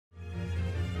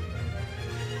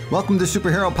Welcome to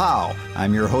Superhero Pow.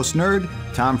 I'm your host nerd,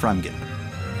 Tom Fremgen.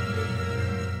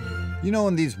 You know,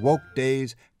 in these woke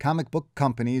days, comic book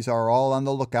companies are all on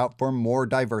the lookout for more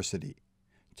diversity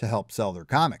to help sell their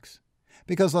comics.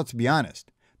 Because let's be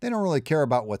honest, they don't really care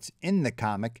about what's in the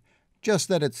comic, just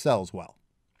that it sells well.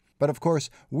 But of course,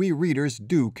 we readers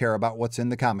do care about what's in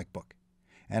the comic book.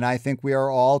 And I think we are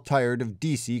all tired of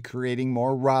DC creating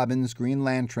more Robins, Green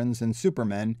Lanterns, and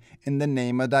Supermen in the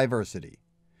name of diversity.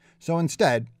 So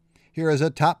instead, here is a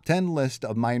top 10 list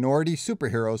of minority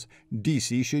superheroes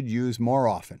DC should use more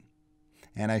often.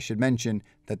 And I should mention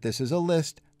that this is a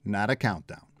list, not a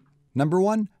countdown. Number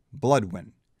 1,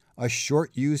 Bloodwind, a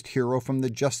short-used hero from the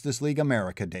Justice League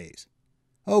America days.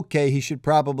 Okay, he should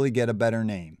probably get a better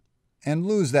name and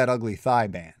lose that ugly thigh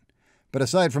band. But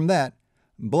aside from that,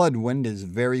 Bloodwind is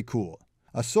very cool,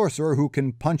 a sorcerer who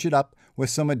can punch it up with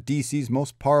some of DC's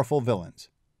most powerful villains.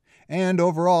 And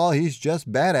overall, he's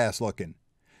just badass looking,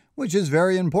 which is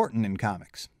very important in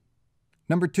comics.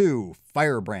 Number 2,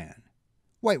 Firebrand.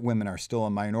 White women are still a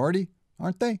minority,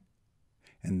 aren't they?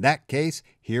 In that case,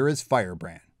 here is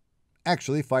Firebrand.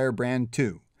 Actually, Firebrand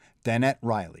 2, Danette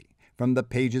Riley, from the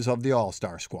pages of the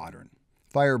All-Star Squadron.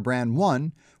 Firebrand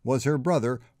 1 was her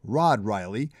brother, Rod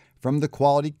Riley, from the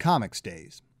Quality Comics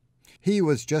days. He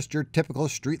was just your typical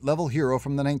street-level hero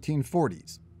from the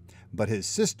 1940s. But his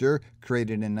sister,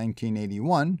 created in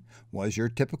 1981, was your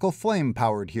typical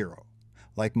flame-powered hero.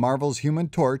 Like Marvel's Human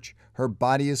Torch, her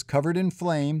body is covered in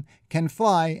flame, can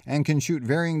fly, and can shoot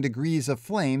varying degrees of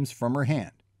flames from her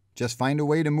hand. Just find a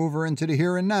way to move her into the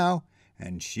here and now,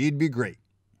 and she'd be great.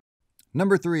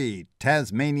 Number 3,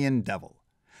 Tasmanian Devil,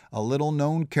 a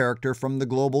little-known character from the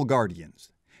Global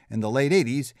Guardians. In the late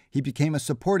 80s, he became a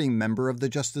supporting member of the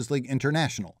Justice League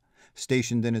International,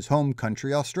 stationed in his home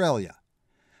country, Australia.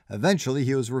 Eventually,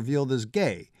 he was revealed as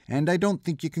gay, and I don't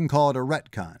think you can call it a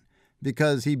retcon,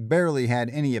 because he barely had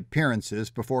any appearances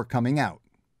before coming out.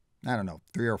 I don't know,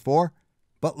 3 or 4?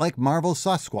 But like Marvel's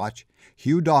Sasquatch,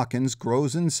 Hugh Dawkins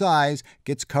grows in size,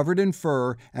 gets covered in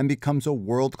fur, and becomes a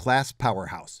world-class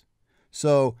powerhouse.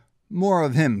 So, more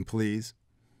of him, please.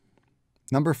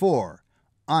 Number 4,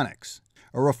 Onyx.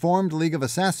 A reformed League of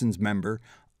Assassins member,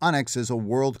 Onyx is a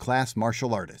world-class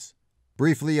martial artist,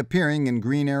 briefly appearing in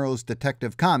Green Arrow's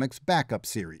Detective Comics backup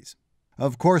series.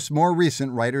 Of course, more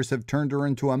recent writers have turned her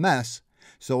into a mess,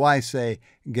 so I say,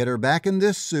 get her back in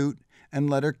this suit and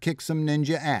let her kick some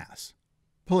ninja ass.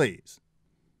 Please.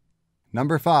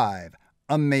 Number 5,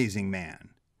 Amazing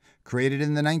Man. Created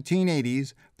in the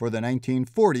 1980s for the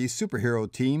 1940s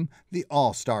superhero team, the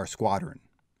All-Star Squadron.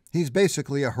 He's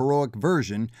basically a heroic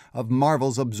version of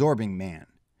Marvel's Absorbing Man.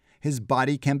 His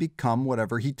body can become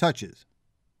whatever he touches.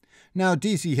 Now,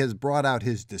 DC has brought out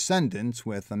his descendants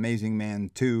with Amazing Man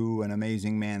 2 and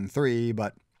Amazing Man 3,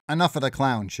 but enough of the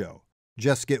clown show.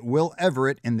 Just get Will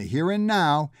Everett in the here and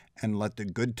now and let the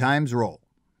good times roll.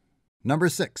 Number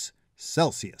 6,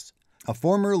 Celsius, a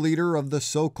former leader of the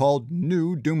so-called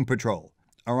New Doom Patrol.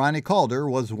 Arani Calder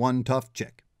was one tough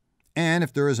chick. And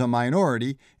if there is a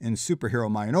minority in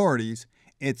superhero minorities,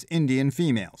 it's Indian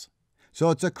females.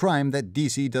 So it's a crime that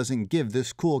DC doesn't give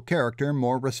this cool character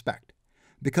more respect.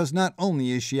 Because not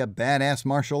only is she a badass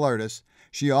martial artist,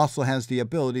 she also has the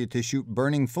ability to shoot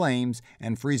burning flames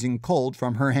and freezing cold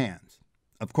from her hands.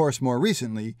 Of course, more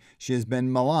recently, she has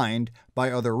been maligned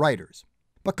by other writers.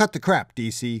 But cut the crap,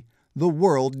 DC. The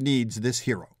world needs this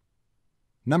hero.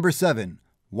 Number 7,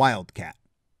 Wildcat.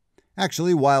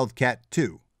 Actually, Wildcat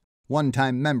 2,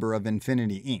 one-time member of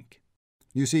Infinity Inc.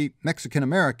 You see,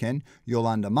 Mexican-American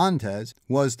Yolanda Montez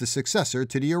was the successor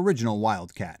to the original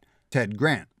Wildcat, Ted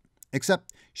Grant,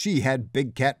 except she had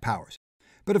big cat powers.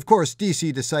 But of course,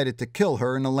 DC decided to kill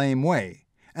her in a lame way,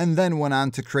 and then went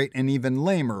on to create an even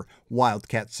lamer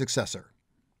Wildcat successor.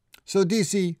 So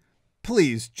DC,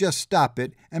 please just stop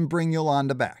it and bring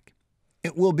Yolanda back.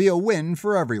 It will be a win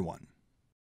for everyone.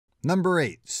 Number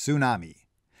 8, Tsunami.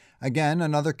 Again,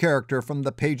 another character from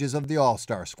the pages of the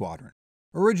All-Star Squadron.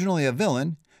 Originally a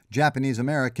villain,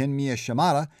 Japanese-American Mia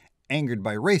Shimada, angered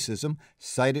by racism,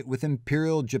 sided with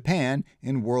Imperial Japan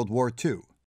in World War II.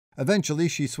 Eventually,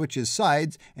 she switches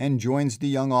sides and joins the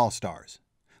Young All-Stars.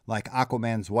 Like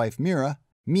Aquaman's wife Mira,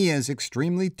 Mia is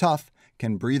extremely tough,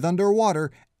 can breathe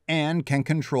underwater, and can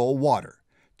control water,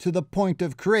 to the point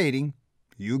of creating,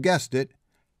 you guessed it,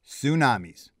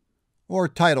 tsunamis. Or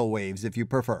tidal waves if you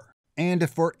prefer. And if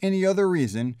for any other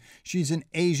reason, she's an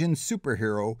Asian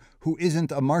superhero who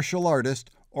isn't a martial artist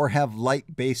or have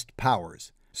light-based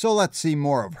powers. So let's see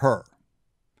more of her.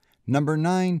 Number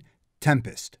 9,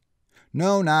 Tempest.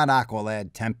 No, not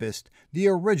Aqualad Tempest, the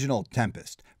original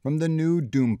Tempest from the new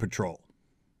Doom Patrol.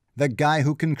 The guy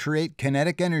who can create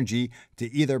kinetic energy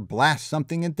to either blast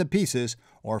something into pieces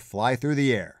or fly through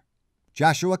the air.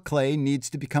 Joshua Clay needs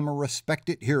to become a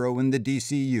respected hero in the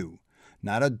DCU,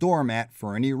 not a doormat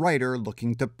for any writer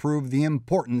looking to prove the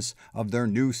importance of their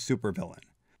new supervillain.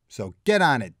 So get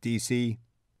on it, DC.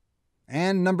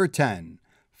 And number 10,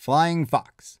 Flying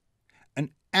Fox. An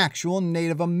actual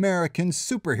Native American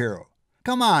superhero.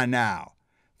 Come on now.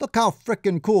 Look how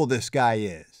frickin' cool this guy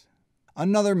is.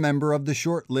 Another member of the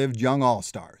short-lived Young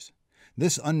All-Stars.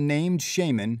 This unnamed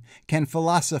shaman can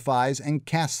philosophize and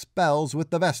cast spells with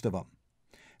the best of them.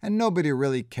 And nobody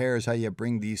really cares how you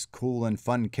bring these cool and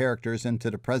fun characters into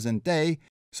the present day,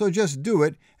 so just do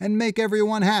it and make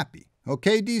everyone happy.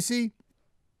 Okay, DC?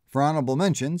 For honorable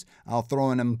mentions, I'll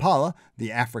throw in Impala,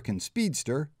 the African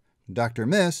speedster, Dr.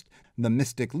 Mist, the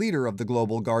mystic leader of the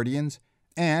Global Guardians,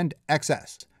 and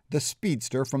XS, the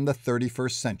speedster from the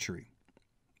 31st century.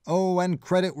 Oh, and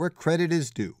credit where credit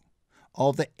is due.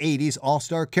 All the 80s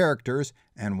All-Star characters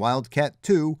and Wildcat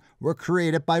 2 were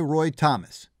created by Roy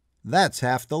Thomas. That's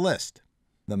half the list.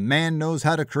 The man knows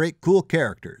how to create cool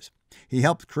characters. He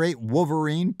helped create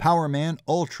Wolverine, Power Man,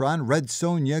 Ultron, Red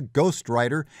Sonja, Ghost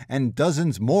Rider, and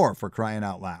dozens more, for crying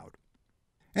out loud.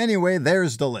 Anyway,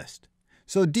 there's the list.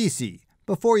 So DC,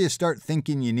 before you start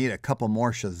thinking you need a couple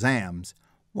more Shazams,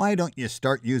 why don't you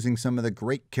start using some of the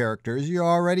great characters you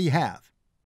already have?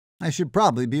 I should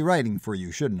probably be writing for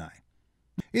you, shouldn't I?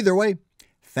 Either way,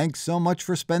 thanks so much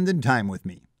for spending time with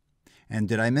me. And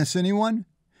did I miss anyone?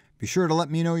 Be sure to let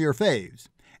me know your faves.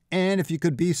 And if you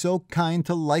could be so kind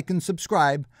to like and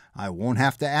subscribe, I won't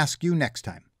have to ask you next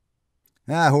time.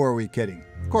 Who are we kidding?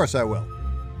 Of course I will.